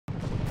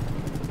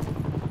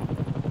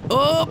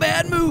Oh,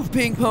 bad move,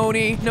 Pink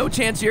Pony. No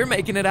chance you're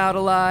making it out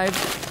alive.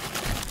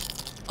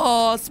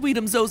 Aw,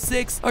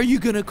 Sweetums06, are you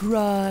gonna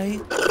cry?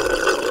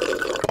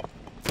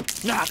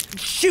 Ah,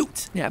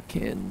 shoot!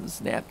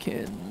 Napkins,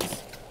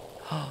 napkins.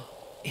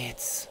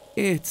 It's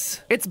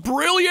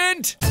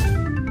brilliant!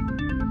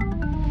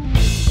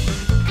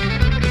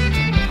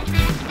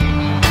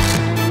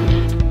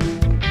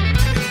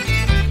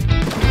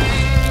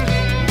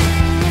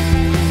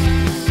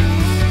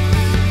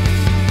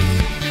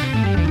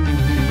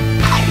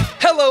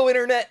 Hello,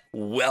 Internet!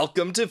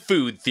 Welcome to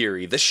Food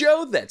Theory, the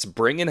show that's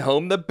bringing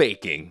home the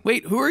baking.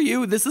 Wait, who are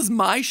you? This is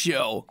my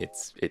show.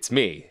 It's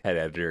me, head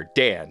editor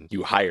Dan.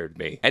 You hired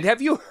me. And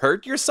have you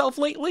heard yourself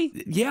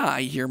lately? Yeah,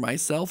 I hear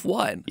myself.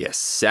 What? You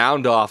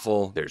sound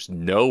awful. There's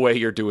no way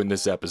you're doing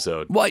this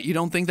episode. What, you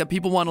don't think that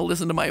people want to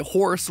listen to my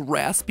hoarse,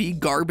 raspy,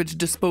 garbage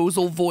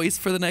disposal voice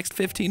for the next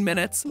 15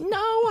 minutes? No,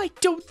 I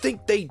don't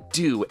think they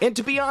do. And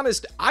to be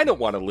honest, I don't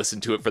want to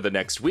listen to it for the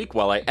next week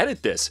while I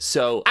edit this,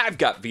 so I've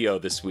got VO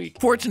this week.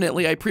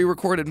 Fortunately, I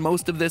pre-recorded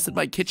most of this in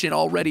my kitchen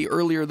already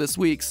earlier this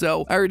week,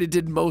 so I already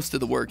did most of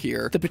the work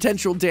here. The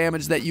potential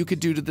damage that you could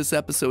do to this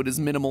episode is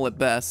minimal at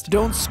best.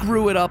 Don't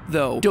screw it up,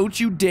 though. Don't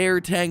you dare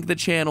tank the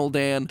channel,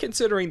 Dan.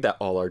 Considering that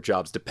all our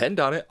jobs depend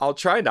on it, I'll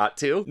try not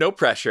to. No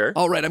pressure.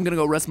 Alright, I'm gonna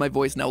go rest my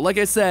voice now. Like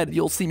I said,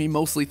 you'll see me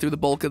mostly through the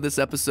bulk of this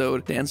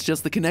episode. Dan's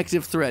just the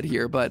connective thread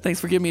here, but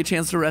thanks for giving me a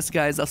chance to rest,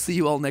 guys. I'll see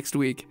you all next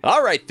week.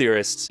 Alright,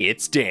 theorists,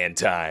 it's Dan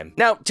time.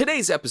 Now,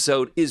 today's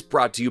episode is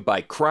brought to you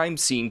by Crime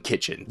Scene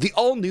Kitchen, the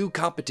all-new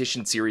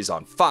competition series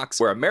on Fox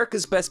where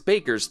America's best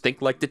bakers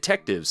think like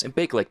detectives and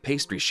bake like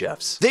pastry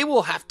chefs. They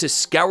will have to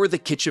scour the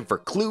kitchen for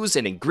clues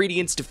and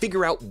ingredients to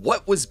figure out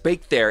what was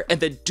baked there and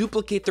then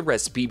duplicate the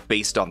recipe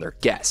based on their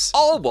guess,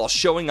 all while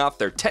showing off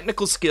their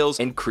technical skills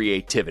and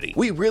creativity.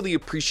 We really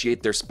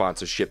appreciate their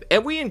sponsorship,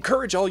 and we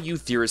encourage all you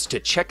theorists to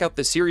check out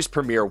the series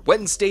premiere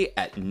Wednesday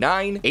at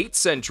 8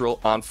 Central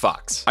on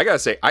Fox. I gotta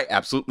say, I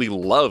absolutely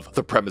love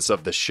the premise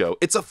of this show.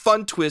 It's a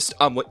fun twist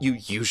on what you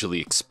usually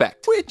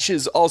expect, which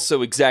is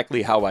also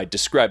exactly how I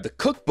describe the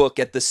cookbook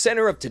at the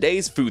center of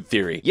today's food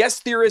theory. Yes,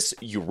 theorists,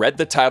 you read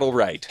the title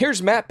right.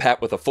 Here's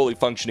Matpat with a fully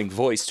functioning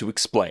voice to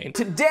explain.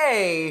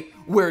 Today,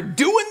 we're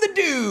doing the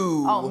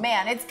do! Oh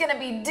man, it's gonna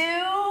be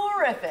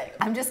do-rific.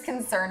 I'm just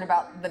concerned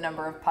about the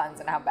number of puns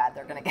and how bad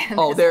they're gonna get.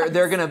 Oh,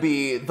 they're gonna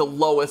be the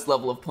lowest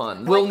level of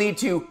puns. We'll need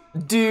to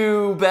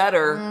do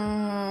better.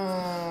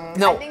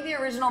 No. I think the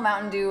original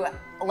Mountain Dew,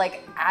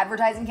 like,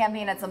 advertising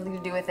campaign had something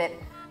to do with it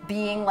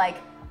being, like,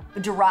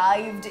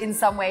 derived in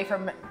some way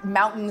from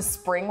mountain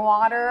spring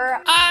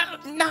water.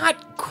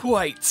 Not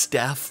quite,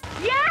 Steph.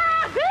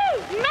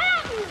 Yahoo!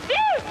 Mountain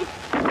Dew!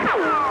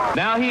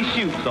 Now he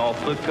shoots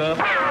off the cup,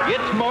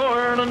 gets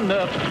more than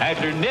enough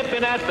after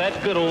nipping at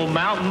that good old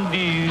Mountain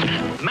Dew.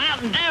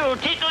 Mountain Dew will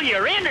tickle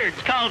your innards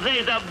cause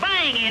there's a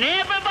bang in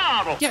every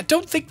bottle. Yeah,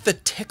 don't think the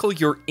tickle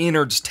your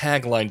innards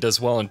tagline does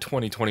well in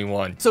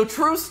 2021. So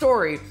true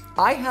story,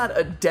 I had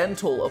a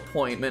dental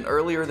appointment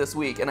earlier this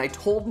week and I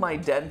told my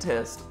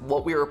dentist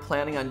what we were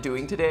planning on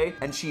doing today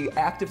and she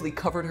actively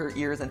covered her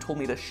ears and told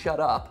me to shut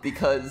up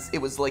because it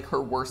was like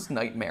her worst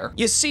nightmare.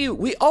 You see,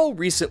 we all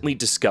recently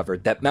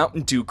discovered that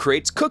Mountain Dew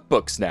creates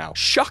cookbooks now.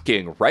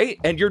 Shocking, right?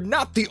 And you're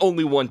not the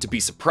only one to be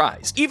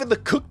surprised. Even the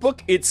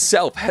cookbook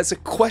itself has a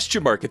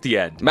question mark at the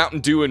end. Mountain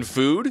Dew and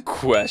food?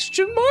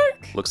 Question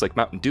mark? Looks like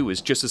Mountain Dew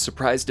is just as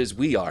surprised as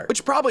we are,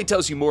 which probably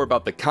tells you more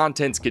about the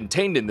contents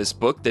contained in this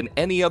book than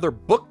any other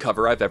book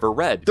cover I've ever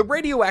read. The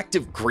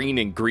radioactive green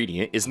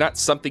ingredient is not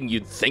something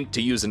you'd think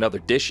to use in other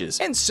dishes.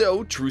 And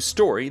so, true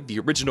story, the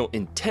original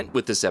intent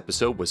with this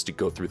episode was to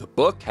go through the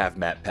book, have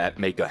Matpat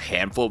make a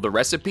handful of the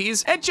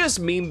recipes, and just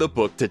meme the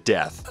book to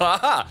death.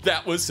 Haha,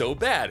 that was so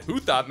bad. Who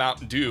thought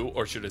Mountain Dew,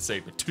 or should I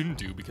say Mountain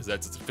Dew because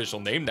that's its official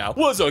name now,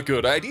 was a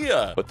good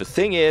idea? But the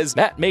thing is,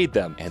 Matt made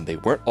them, and they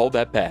weren't all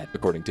that bad,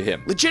 according to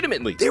him.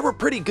 Legitimately, they were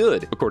pretty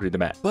good, according to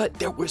Matt. But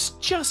there was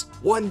just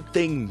one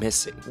thing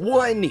missing.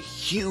 One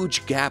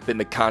huge gap in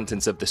the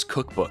contents of this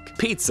cookbook.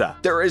 Pizza.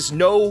 There is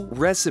no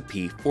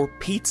recipe for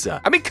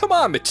pizza. I mean, come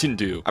on, Mountain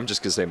Dew. I'm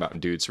just gonna say Mountain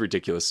Dew. It's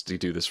ridiculous to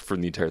do this for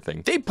the entire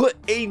thing. They put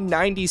a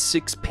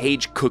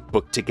 96-page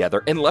cookbook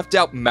together and left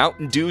out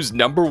Mountain Dew's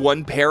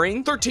 #1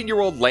 pairing.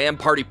 13-year-old Lamb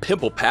Party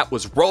Pimple Pat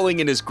was rolling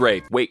in his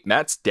grave. Wait,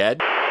 Matt's dead?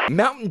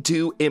 Mountain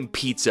Dew and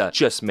pizza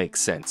just makes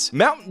sense.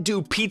 Mountain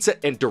Dew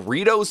pizza and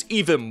Doritos,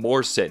 even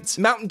more sense.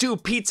 Mountain Dew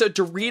pizza,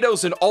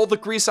 Doritos, and all the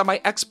grease on my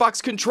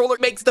Xbox controller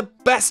makes the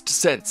best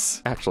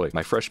sense. Actually,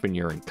 my freshman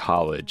year in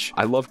college,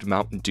 I loved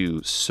Mountain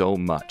Dew so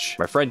much.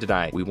 My friend and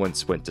I, we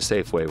once went to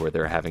Safeway where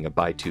they're having a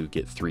buy two,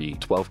 get three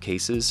 12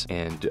 cases,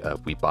 and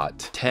we bought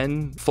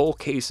 10 full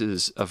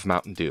cases of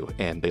Mountain Dew,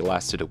 and they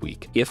lasted a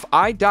week. If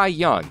I die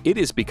young, it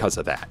is because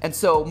of that. And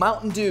so,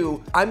 Mountain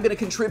Dew, I'm gonna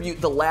contribute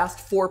the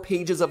last 4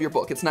 pages of your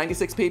book. It's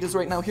 96 pages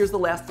right now. Here's the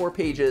last 4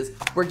 pages.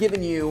 We're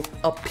giving you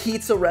a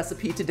pizza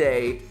recipe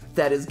today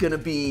that is gonna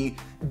be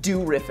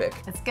do-rific.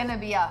 It's gonna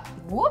be a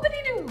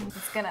whoopity-doo.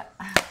 It's gonna...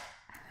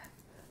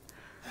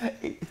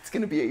 It's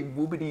gonna be a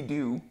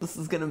whoopity-doo. This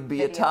is gonna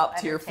be a Video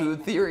top-tier food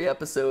entertainment. theory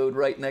episode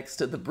right next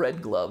to the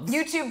bread gloves.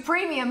 YouTube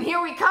Premium,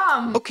 here we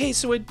come! Okay,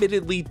 so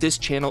admittedly, this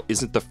channel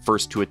isn't the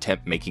first to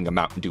attempt making a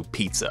Mountain Dew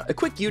pizza. A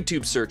quick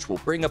YouTube search will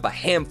bring up a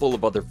handful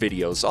of other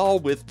videos, all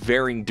with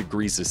varying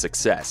degrees of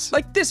success.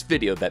 Like this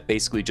video that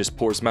basically just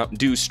pours Mountain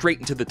Dew straight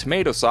into the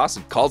tomato sauce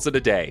and calls it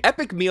a day.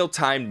 Epic Meal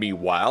Time,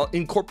 meanwhile,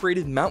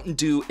 incorporated Mountain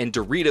Dew and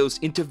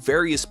Doritos into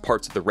various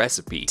parts of the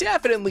recipe.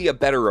 Definitely a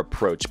better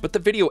approach, but the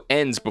video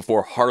ends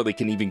before Harley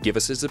can even give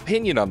us his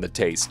opinion on the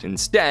taste.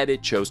 Instead,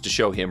 it chose to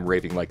show him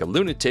raving like a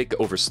lunatic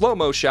over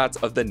slow-mo shots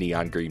of the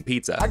neon green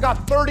pizza. I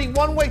got 30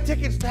 one-way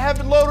tickets to have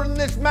it loaded in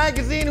this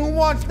magazine. Who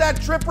wants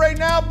that trip right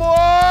now, boy?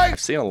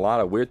 I've seen a lot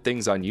of weird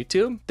things on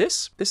YouTube.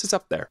 This is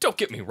up there. Don't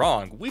get me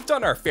wrong, we've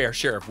done our fair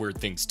share of weird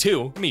things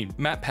too. I mean,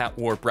 Matpat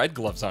wore bread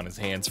gloves on his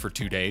hands for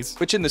 2 days.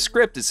 Which in the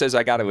script, it says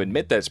I gotta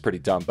admit that it's pretty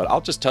dumb, but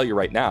I'll just tell you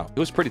right now, it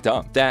was pretty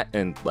dumb. That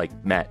and like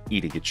Matt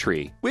eating a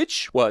tree,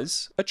 which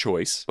was a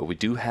choice. But we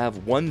do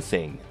have one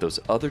thing those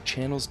other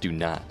channels do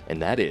not,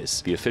 and that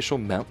is the official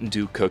Mountain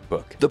Dew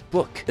cookbook. The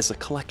book is a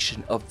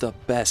collection of the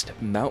best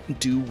Mountain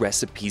Dew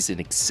recipes in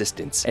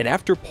existence. And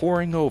after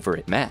poring over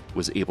it, Matt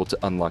was able to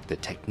unlock the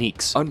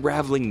techniques,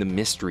 unraveling the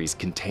mysteries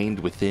contained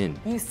within.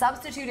 You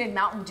substituted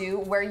Mountain Dew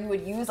where you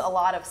would use a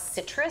lot of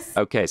citrus.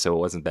 Okay, so it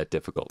wasn't that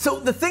difficult. So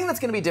the thing that's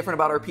gonna be different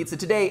about our pizza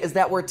today is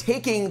that we're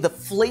taking the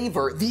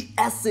flavor, the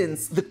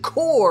essence, the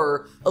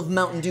core of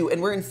Mountain Dew,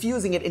 and we're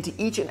infusing it into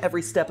each and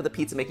every step of the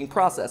pizza making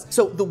process.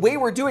 So the way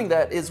we're doing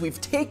that is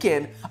we've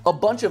taken a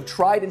bunch of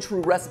tried and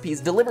true recipes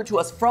delivered to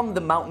us from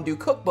the Mountain Dew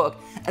cookbook,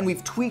 and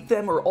we've tweaked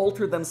them or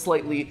altered them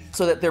slightly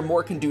so that they're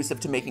more conducive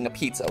to making a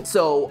pizza.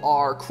 So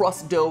our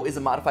crust dough is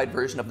a modified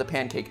version of the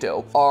pancake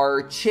dough.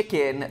 Our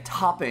chicken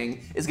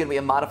topping is gonna be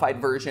a modified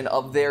version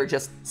of their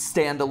just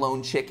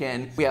standalone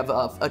chicken. We have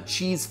a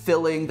cheese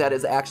filling that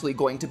is actually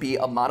going to be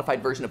a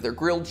modified version of their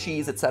grilled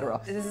cheese, etc.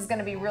 This is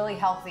gonna be really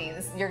healthy.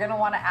 You're gonna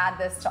wanna add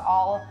this to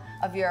all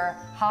of your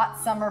hot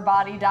summer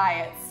body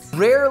diets.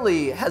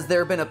 Rarely has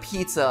there been a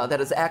pizza that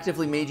has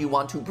actively made you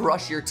want to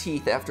brush your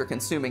teeth after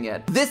consuming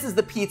it. This is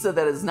the pizza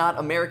that is not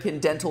American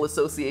Dental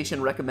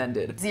Association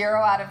recommended.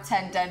 0 out of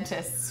 10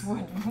 dentists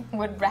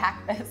would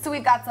back this. So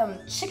we've got some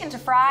chicken to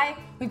fry,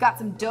 we've got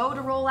some dough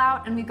to roll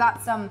out, and we've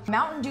got some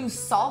Mountain Dew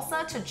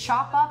salsa to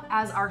chop up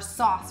as our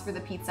sauce for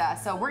the pizza.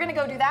 So we're gonna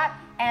go do that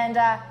and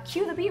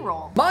cue the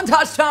B-roll.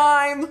 Montage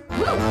time!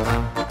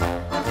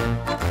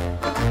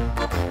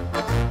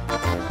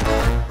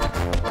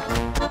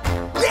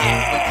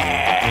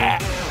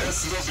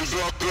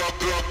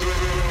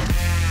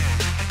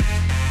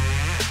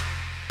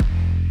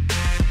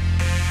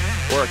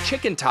 For our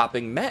chicken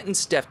topping, Matt and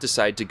Steph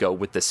decide to go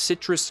with the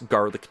citrus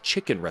garlic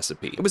chicken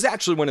recipe. It was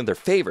actually one of their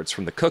favorites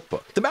from the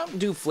cookbook. The Mountain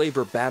Dew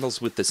flavor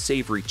battles with the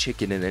savory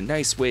chicken in a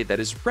nice way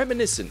that is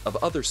reminiscent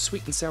of other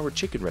sweet and sour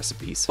chicken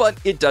recipes. But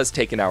it does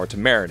take an hour to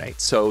marinate,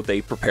 so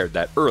they prepared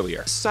that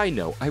earlier. Side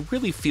note, I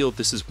really feel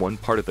this is one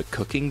part of the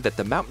cooking that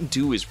the Mountain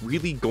Dew is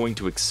really going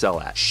to excel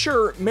at.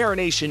 Sure,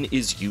 marination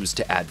is used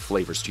to add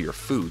flavors to your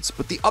foods,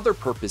 but the other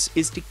purpose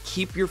is to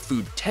keep your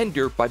food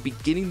tender by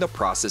beginning the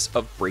process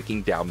of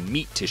breaking down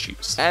meat tissues.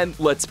 And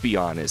let's be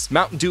honest,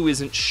 Mountain Dew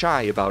isn't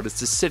shy about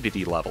its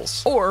acidity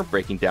levels, or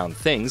breaking down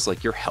things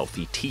like your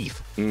healthy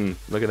teeth.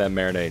 Look at that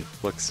marinade.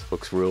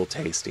 Looks real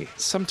tasty.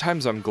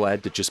 Sometimes I'm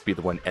glad to just be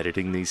the one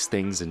editing these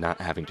things and not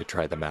having to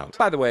try them out.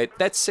 By the way,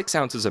 that's 6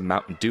 ounces of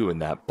Mountain Dew in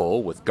that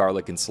bowl with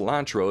garlic and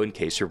cilantro in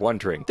case you're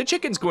wondering. The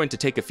chicken's going to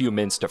take a few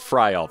minutes to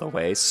fry all the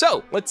way,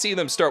 so let's see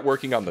them start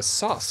working on the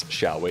sauce,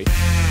 shall we?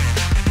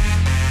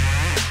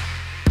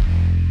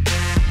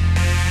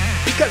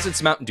 Because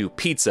it's Mountain Dew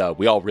pizza,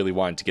 we all really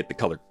wanted to get the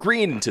color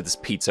green into this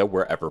pizza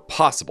wherever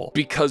possible,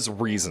 because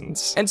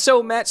reasons. And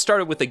so Matt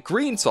started with a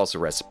green salsa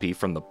recipe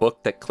from the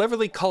book that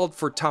cleverly called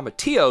for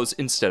tomatillos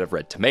instead of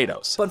red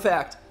tomatoes. Fun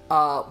fact,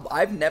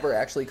 I've never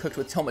actually cooked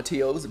with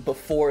tomatillos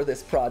before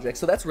this project,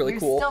 so that's really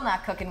cool. You're still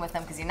not cooking with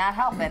them because you're not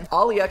helping.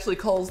 Ollie actually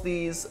calls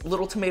these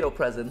little tomato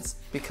presents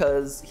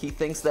because he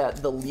thinks that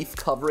the leaf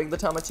covering the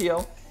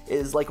tomatillo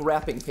is like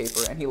wrapping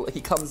paper, and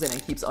he comes in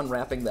and keeps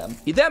unwrapping them.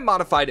 He then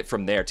modified it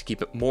from there to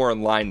keep it more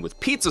in line with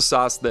pizza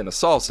sauce than a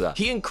salsa.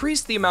 He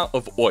increased the amount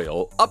of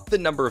oil, upped the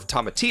number of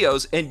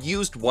tomatillos, and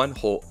used 1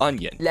 whole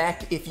onion.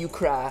 Like if you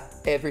cry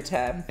every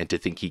time. And to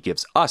think he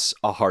gives us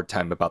a hard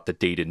time about the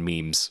dated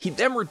memes. He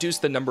then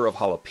reduced the number of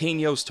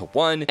jalapenos to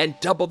 1 and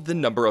doubled the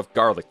number of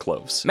garlic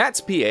cloves.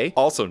 Matt's PA,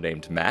 also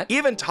named Matt,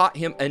 even taught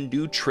him a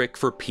new trick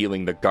for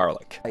peeling the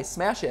garlic. I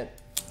smash it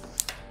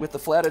with the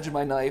flat edge of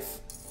my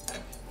knife,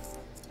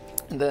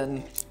 and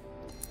then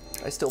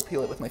I still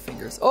peel it with my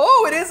fingers.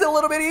 Oh, it is a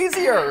little bit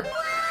easier.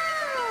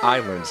 I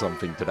learned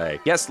something today.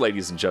 Yes,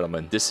 ladies and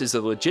gentlemen, this is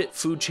a legit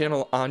food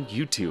channel on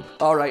YouTube.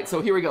 All right,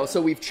 so here we go.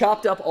 So we've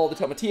chopped up all the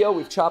tomatillo,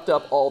 we've chopped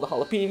up all the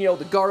jalapeno,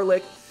 the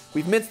garlic,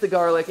 We've minced the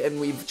garlic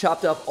and we've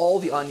chopped up all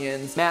the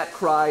onions. Matt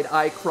cried,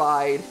 I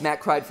cried. Matt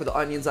cried for the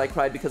onions, I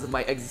cried because of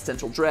my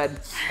existential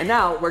dread. And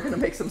now we're gonna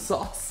make some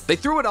sauce. They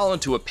threw it all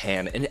into a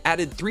pan and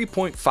added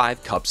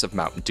 3.5 cups of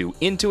Mountain Dew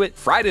into it,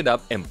 fried it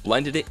up, and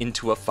blended it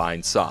into a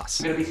fine sauce.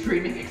 I'm gonna be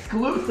streaming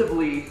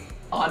exclusively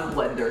on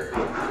Blender.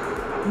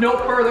 No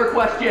further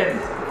questions.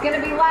 It's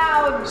gonna be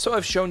loud. So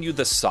I've shown you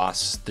the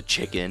sauce, the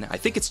chicken. I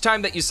think it's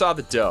time that you saw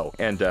the dough.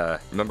 And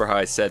remember how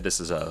I said this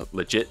is a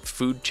legit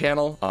food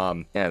channel?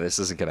 Yeah, this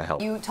isn't gonna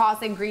help. You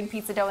tossing green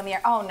pizza dough in the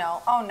air. Oh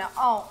no, oh no,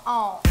 oh.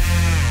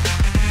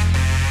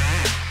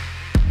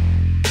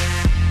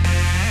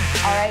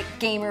 All right,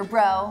 gamer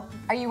bro,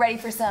 are you ready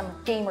for some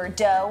gamer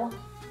dough?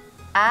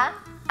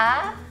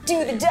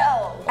 Do the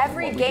dough.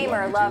 Every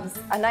gamer loves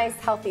a nice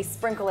healthy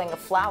sprinkling of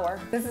flour.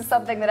 This is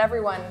something that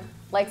everyone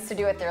likes to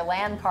do at their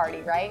LAN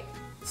party, right?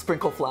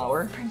 Sprinkle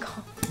flour.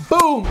 Sprinkle.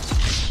 Boom!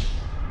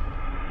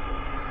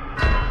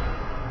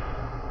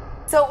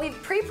 So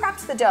we've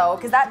pre-prepped the dough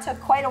because that took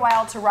quite a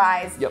while to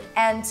rise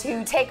and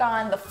to take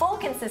on the full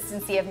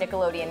consistency of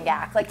Nickelodeon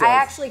gack. Like, I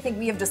actually think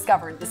we have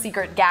discovered the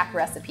secret gack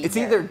recipe. It's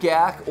either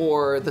gack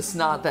or the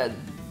snot that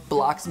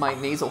blocks my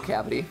nasal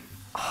cavity.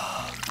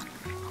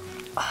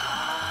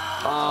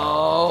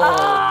 Oh,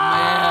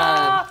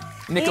 man.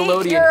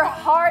 Nickelodeon. Eat your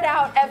heart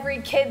out,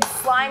 every kid's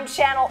slime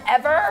channel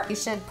ever. You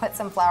should put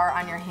some flour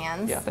on your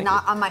hands,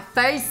 not on my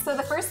face. So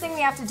the first thing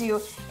we have to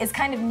do is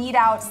kind of knead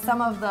out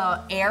some of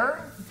the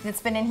air that's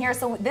been in here.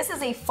 So this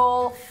is a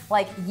full,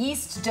 like,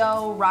 yeast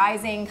dough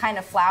rising kind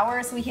of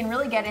flour, so we can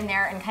really get in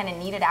there and kind of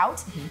knead it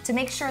out to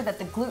make sure that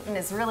the gluten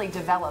is really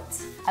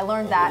developed. I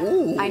learned that.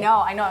 Ooh. I know,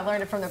 I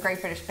learned it from the Great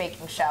British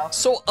Baking Show.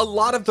 So a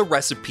lot of the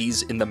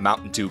recipes in the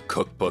Mountain Dew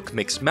cookbook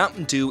mix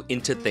Mountain Dew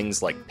into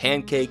things like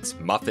pancakes,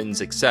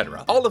 muffins,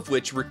 etc., all of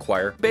which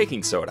require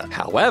baking soda.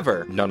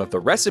 However, none of the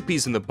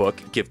recipes in the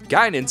book give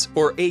guidance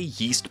for a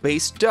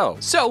yeast-based dough.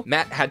 So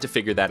Matt had to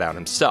figure that out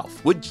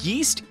himself. Would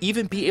yeast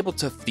even be able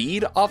to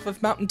feed off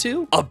of Mountain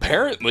Dew?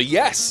 Apparently,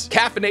 yes.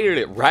 Caffeinated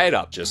it right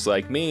up, just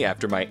like me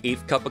after my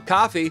 8th cup of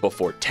coffee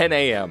before 10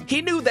 a.m.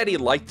 He knew that he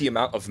liked the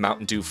amount of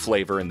Mountain Dew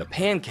flavor in the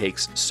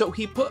pancakes, so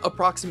he put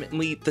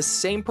approximately the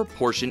same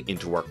proportion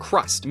into our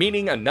crust,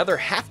 meaning another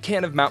half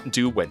can of Mountain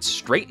Dew went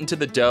straight into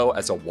the dough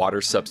as a water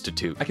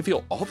substitute. I can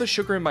feel all the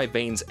sugar in my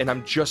veins, and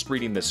I'm just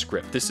reading the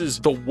script. This is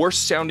the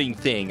worst sounding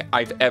thing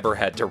I've ever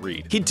had to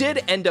read. He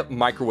did end up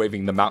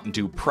microwaving the Mountain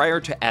Dew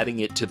prior to adding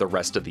it to the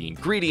rest of the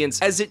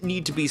ingredients, as it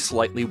need to be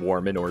slightly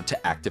warm in order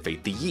to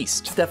activate the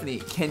yeast. Stephanie,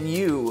 can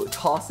you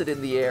toss it in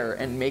the air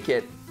and make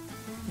it,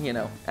 you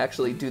know,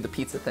 actually do the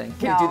pizza thing?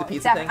 Can you do the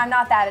pizza thing? I'm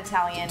not that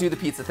Italian. Do the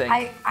pizza thing.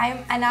 I'm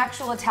an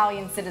actual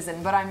Italian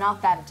citizen, but I'm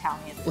not that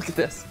Italian. Look at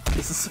this.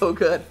 This is so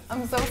good.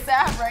 I'm so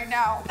sad right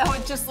now. Oh,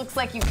 it just looks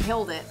like you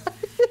killed it.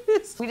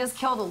 We just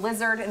killed a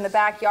lizard in the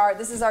backyard.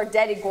 This is our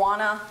dead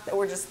iguana that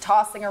we're just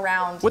tossing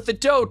around. With the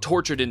dough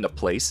tortured into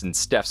place and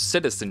Steph's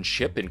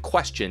citizenship in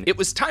question, it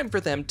was time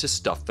for them to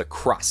stuff the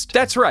crust.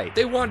 That's right,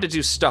 they wanted to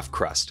do stuffed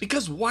crust,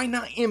 because why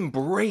not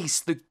embrace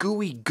the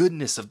gooey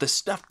goodness of the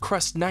stuffed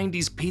crust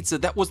 90s pizza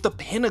that was the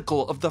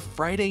pinnacle of the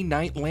Friday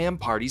night LAN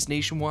parties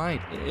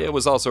nationwide? It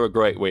was also a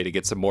great way to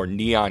get some more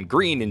neon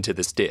green into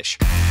this dish.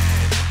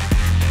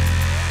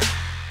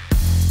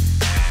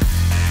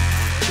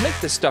 To make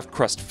the stuffed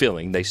crust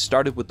filling, they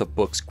started with the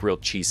book's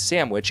grilled cheese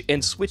sandwich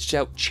and switched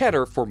out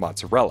cheddar for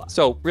mozzarella.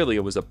 So really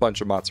it was a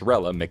bunch of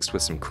mozzarella mixed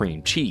with some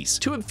cream cheese.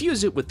 To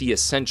infuse it with the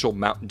essential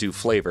Mountain Dew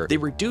flavor, they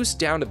reduced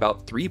down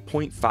about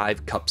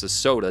 3.5 cups of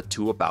soda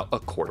to about a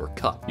quarter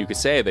cup. You could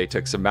say they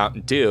took some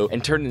Mountain Dew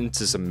and turned it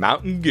into some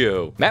Mountain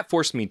Goo. Matt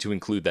forced me to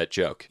include that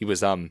joke. He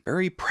was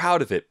very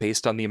proud of it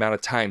based on the amount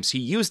of times he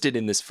used it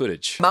in this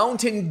footage.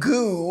 Mountain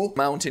Goo.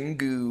 Mountain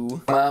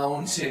Goo.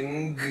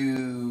 Mountain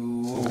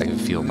Goo. I can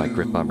feel my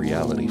grip on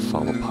reality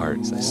fall apart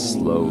as I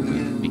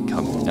slowly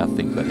become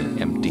nothing but an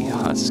empty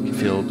husk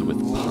filled with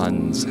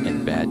puns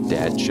and bad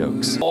dad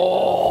jokes.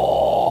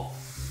 Oh,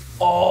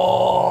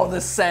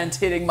 the scent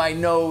hitting my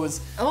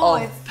nose. Oh,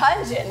 it's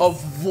pungent.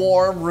 Of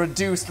warm,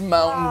 reduced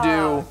Mountain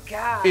Dew.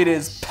 Gosh. It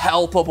is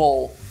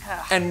palpable.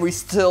 And we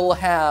still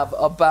have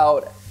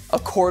about a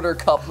quarter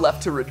cup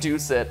left to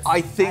reduce it.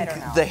 I think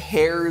the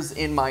hairs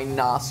in my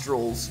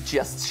nostrils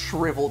just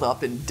shriveled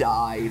up and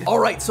died. All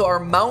right, so our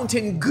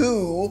Mountain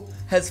Goo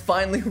has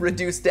finally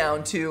reduced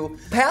down to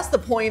past the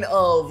point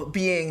of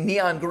being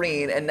neon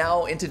green and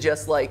now into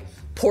just like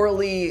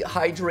poorly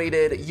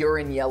hydrated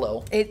urine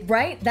yellow.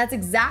 Right? That's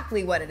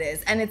exactly what it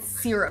is. And it's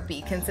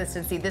syrupy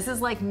consistency. This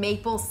is like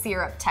maple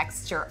syrup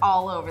texture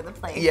all over the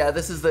place. Yeah,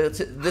 this is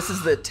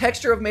the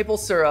texture of maple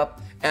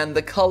syrup and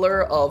the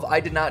color of I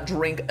did not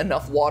drink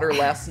enough water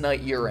last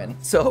night urine.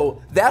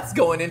 So that's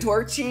going into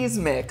our cheese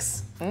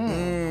mix.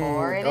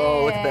 Pour it in.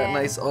 Oh, look at at that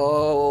nice,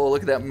 oh,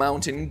 look at that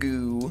mountain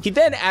goo. He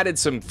then added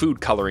some food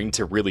coloring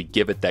to really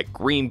give it that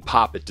green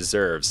pop it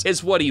deserves,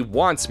 is what he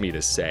wants me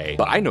to say.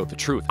 But I know the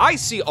truth. I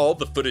see all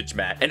the footage,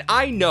 Matt, and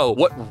I know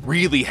what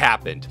really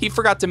happened. He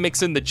forgot to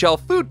mix in the gel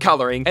food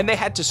coloring, and they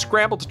had to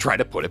scramble to try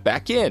to put it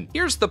back in.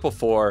 Here's the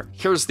before,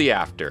 here's the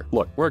after.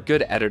 Look, we're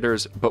good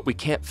editors, but we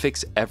can't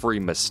fix every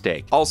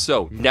mistake.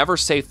 Also, never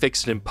say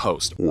fix it in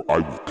post, or I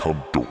will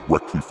come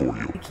directly for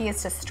you. The key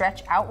is to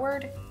stretch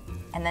outward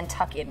and then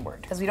tuck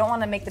inward, because we don't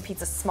want to make the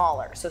pizza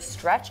smaller. So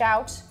stretch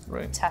out,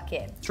 right. Tuck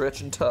in. Stretch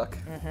and tuck.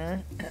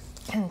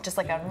 Just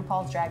like on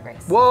RuPaul's Drag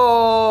Race.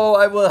 Whoa,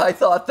 I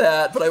thought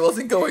that, but I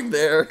wasn't going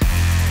there.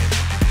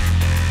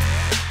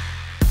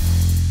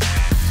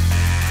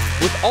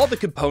 With all the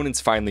components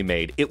finally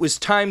made, it was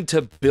time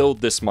to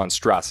build this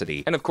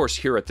monstrosity. And of course,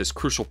 here at this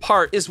crucial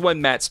part is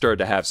when Matt started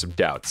to have some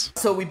doubts.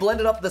 So we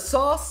blended up the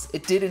sauce.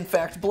 It did in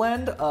fact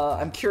blend.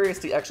 I'm curious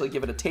to actually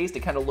give it a taste.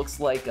 It kind of looks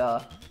like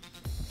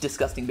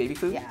disgusting baby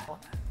food. Yeah.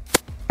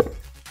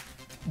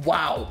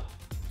 Wow.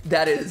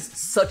 That is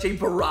such a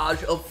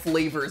barrage of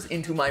flavors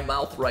into my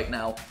mouth right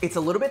now. It's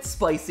a little bit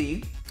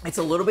spicy. It's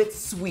a little bit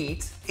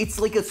sweet. It's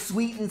like a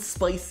sweet and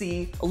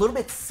spicy, a little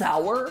bit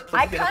sour.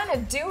 I kind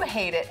of do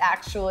hate it,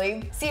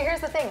 actually. See,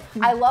 here's the thing.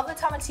 I love the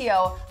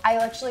tomatillo. I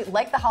actually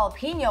like the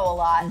jalapeno a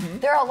lot.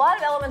 There are a lot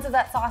of elements of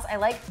that sauce I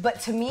like, but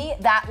to me,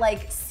 that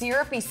like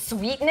syrupy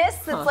sweetness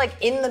that's like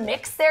in the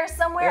mix there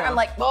somewhere, I'm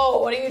like,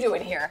 oh, what are you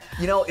doing here?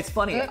 You know, it's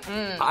funny.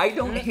 I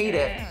don't hate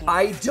it.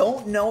 I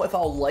don't know if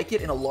I'll like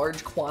it in a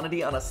large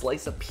quantity on a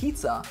slice of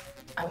pizza.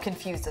 I'm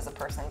confused as a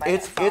person by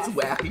It's that sauce.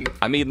 wacky.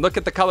 I mean, look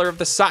at the color of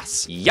the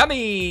sauce.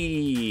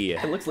 Yummy!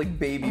 It looks like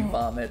baby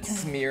vomit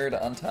smeared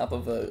on top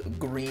of a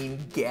green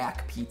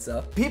gack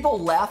pizza. People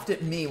laughed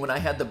at me when I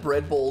had the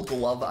bread bowl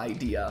glove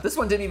idea. This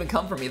one didn't even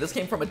come from me. This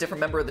came from a different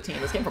member of the team.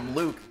 This came from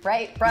Luke.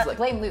 Right? Like,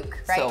 blame Luke,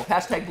 right? So,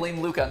 hashtag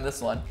blame Luke on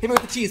this one. Hit me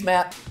with the cheese,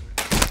 Matt.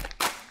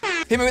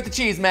 Hit me with the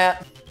cheese,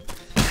 Matt.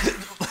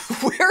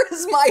 Where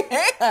is my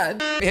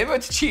hand? Hit me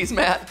with the cheese,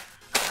 Matt.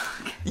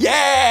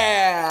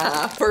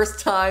 Yeah! First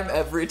time,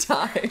 every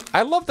time.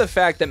 I love the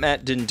fact that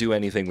Matt didn't do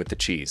anything with the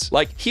cheese.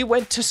 Like, he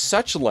went to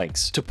such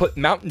lengths to put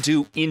Mountain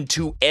Dew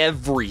into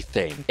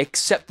everything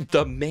except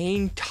the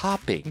main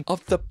topping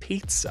of the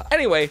pizza.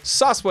 Anyway,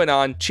 sauce went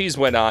on, cheese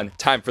went on,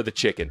 time for the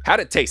chicken.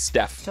 How'd it taste,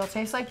 Steph? Still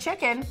tastes like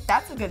chicken.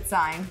 That's a good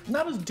sign.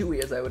 Not as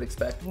dewy as I would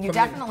expect. You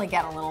definitely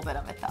get a little bit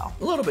of it, though.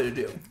 A little bit of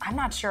dew. I'm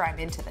not sure I'm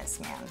into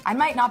this, man. I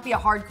might not be a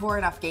hardcore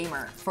enough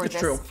gamer for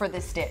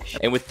this dish.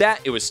 And with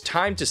that, it was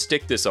time to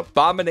stick this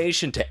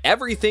abomination to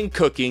everything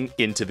cooking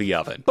into the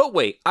oven. But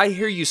wait, I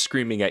hear you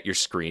screaming at your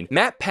screen.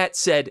 Matpat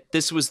said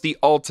this was the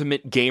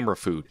ultimate gamer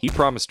food. He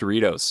promised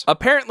Doritos.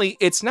 Apparently,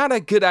 it's not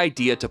a good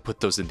idea to put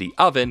those in the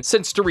oven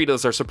since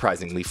Doritos are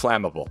surprisingly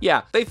flammable.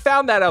 Yeah, they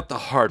found that out the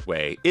hard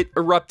way. It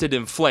erupted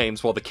in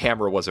flames while the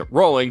camera wasn't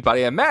rolling, but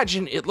I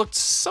imagine it looked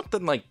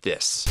something like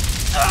this.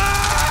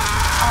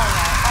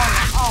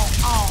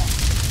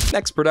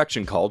 Next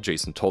production call,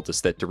 Jason told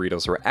us that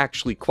Doritos are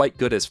actually quite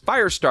good as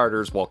fire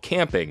starters while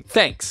camping.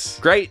 Thanks.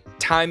 Great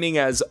timing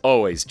as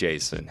always,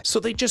 Jason. So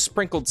they just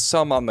sprinkled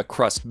some on the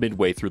crust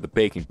midway through the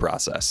baking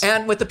process.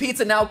 And with the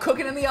pizza now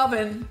cooking in the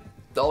oven,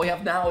 all we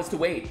have now is to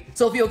wait.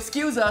 So if you'll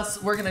excuse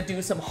us, we're gonna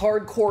do some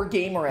hardcore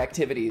gamer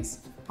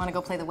activities. Wanna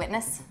go play the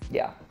witness?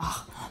 Yeah.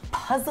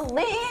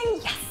 Puzzling,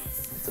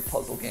 yes! It's a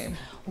puzzle game.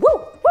 Woo,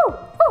 woo,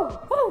 woo,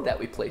 woo! That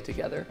we play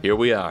together. Here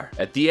we are,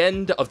 at the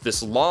end of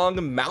this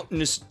long,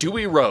 mountainous,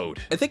 dewy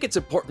road. I think it's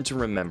important to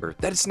remember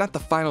that it's not the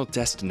final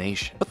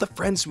destination, but the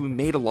friends we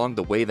made along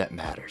the way that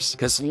matters.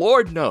 Because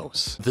Lord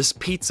knows, this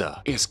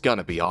pizza is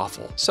gonna be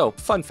awful. So,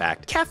 fun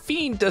fact,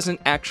 caffeine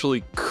doesn't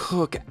actually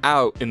cook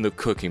out in the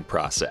cooking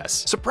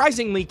process.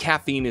 Surprisingly,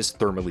 caffeine is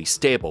thermally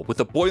stable,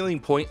 with a boiling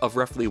point of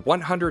roughly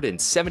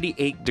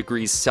 178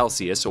 degrees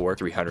Celsius or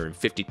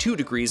 352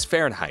 degrees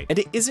Fahrenheit. And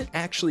it isn't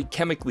actually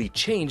chemically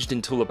changed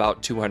until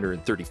about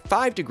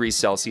 235 degrees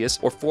Celsius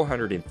or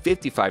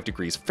 455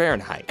 degrees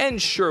Fahrenheit. And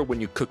sure,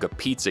 when you cook a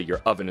pizza,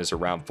 your oven is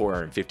around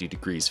 450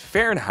 degrees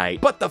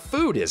Fahrenheit, but the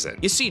food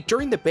isn't. You see,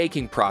 during the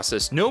baking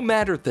process, no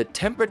matter the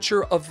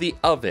temperature of the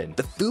oven,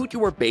 the food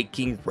you are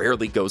baking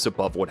rarely goes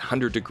above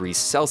 100 degrees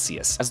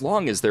Celsius, as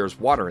long as there's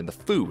water in the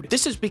food.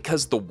 This is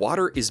because the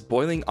water is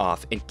boiling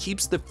off and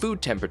keeps the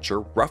food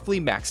temperature roughly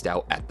maxed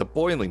out at the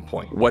boiling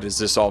point. What does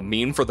this all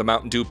mean for the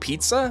Mountain Dew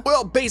pizza?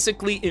 Well,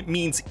 basically, it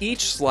means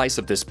each slice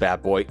of this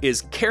bad boy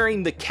is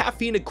carrying the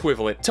caffeine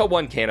equivalent to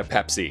 1 can of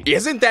Pepsi.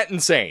 Isn't that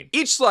insane?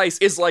 Each slice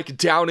is like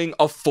downing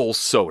a full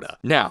soda.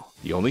 Now,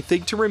 the only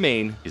thing to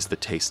remain is the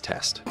taste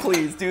test.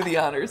 Please do the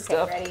honors,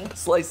 Steph. ready.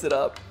 Slice it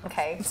up.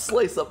 Okay.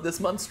 Slice up this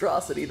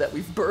monstrosity that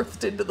we've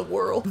birthed into the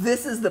world.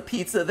 This is the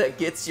pizza that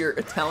gets your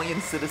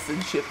Italian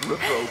citizenship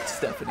revoked,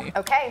 Stephanie.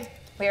 Okay,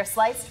 we are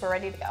sliced, we're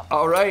ready to go.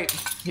 All right,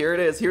 here it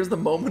is. Here's the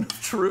moment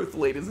of truth,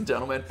 ladies and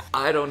gentlemen.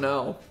 I don't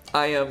know.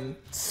 I am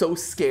so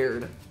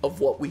scared of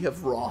what we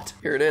have wrought.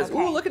 Here it is. Okay.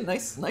 Ooh, look at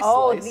nice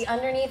Oh, slice. the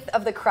underneath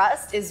of the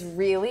crust is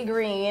really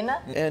green.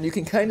 And you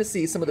can kind of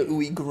see some of the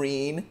ooey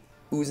green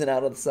oozing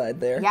out of the side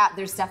there. Yeah,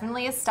 there's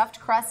definitely a stuffed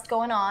crust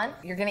going on.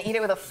 You're gonna eat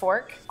it with a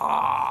fork.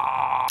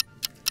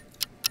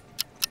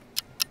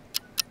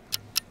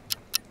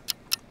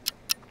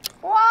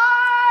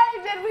 Why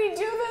did we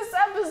do this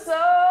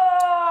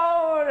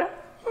episode?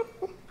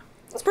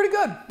 It's pretty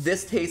good.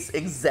 This tastes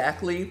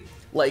exactly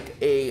like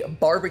a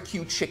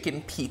barbecue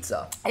chicken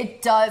pizza.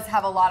 It does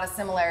have a lot of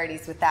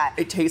similarities with that.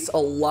 It tastes a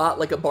lot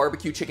like a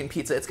barbecue chicken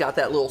pizza. It's got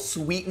that little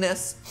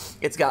sweetness.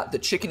 It's got the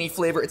chickeny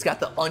flavor. It's got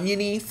the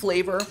oniony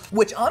flavor,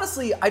 which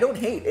honestly, I don't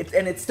hate.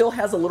 And it still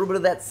has a little bit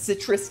of that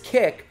citrus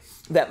kick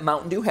that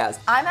Mountain Dew has.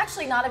 I'm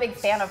actually not a big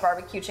fan of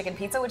barbecue chicken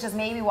pizza, which is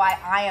maybe why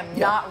I am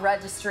not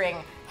registering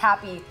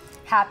happy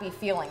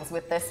feelings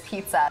with this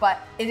pizza. But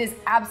it is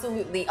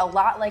absolutely a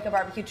lot like a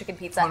barbecue chicken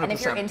pizza. 100%. And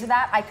if you're into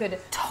that, I could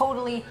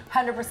totally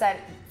 100%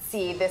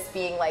 see this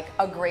being like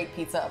a great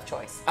pizza of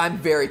choice. I'm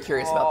very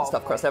curious about the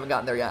stuffed crust. I haven't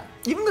gotten there yet.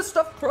 Even the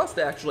stuffed crust,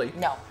 actually.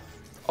 No.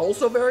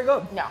 Also very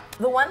good. No.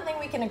 The one thing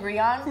we can agree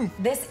on,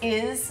 this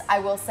is, I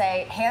will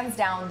say, hands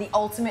down, the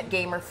ultimate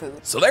gamer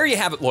food. So there you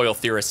have it, loyal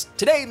theorists.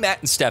 Today,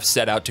 Matt and Steph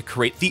set out to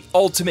create the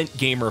ultimate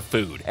gamer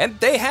food, and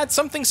they had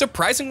something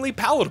surprisingly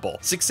palatable.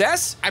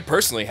 Success? I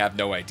personally have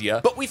no idea,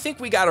 but we think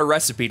we got a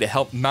recipe to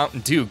help Mountain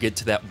Dew get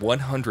to that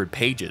 100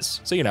 pages.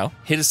 So, you know,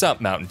 hit us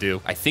up, Mountain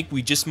Dew. I think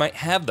we just might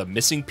have the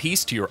missing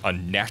piece to your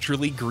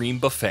unnaturally green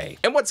buffet.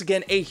 And once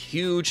again, a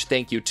huge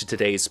thank you to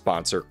today's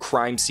sponsor,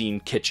 Crime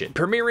Scene Kitchen,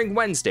 premiering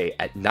Wednesday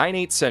at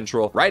 9/8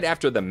 Central, right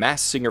after the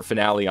Masked Singer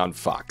finale on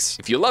Fox.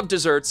 If you love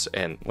desserts,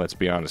 and let's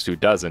be honest, who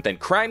doesn't, then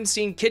Crime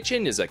Scene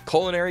Kitchen is a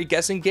culinary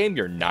guessing game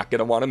you're not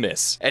gonna want to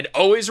miss. And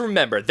always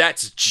remember,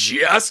 that's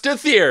just a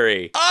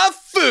theory, a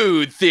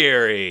food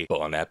theory.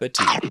 Bon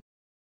appetit.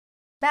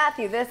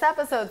 Matthew, this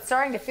episode's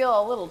starting to feel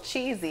a little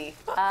cheesy.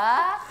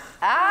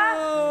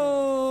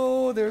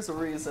 Oh, there's a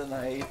reason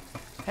I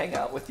hang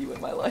out with you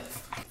in my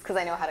life. It's because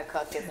I know how to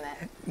cook, isn't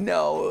it?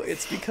 No,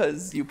 it's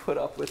because you put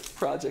up with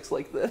projects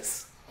like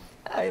this.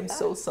 I am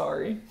so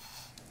sorry.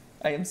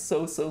 I am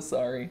so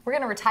sorry. We're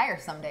gonna retire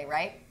someday,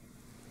 right?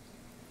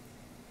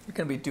 We're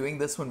gonna be doing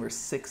this when we're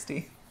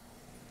 60.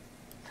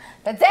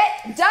 That's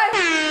it!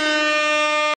 Done!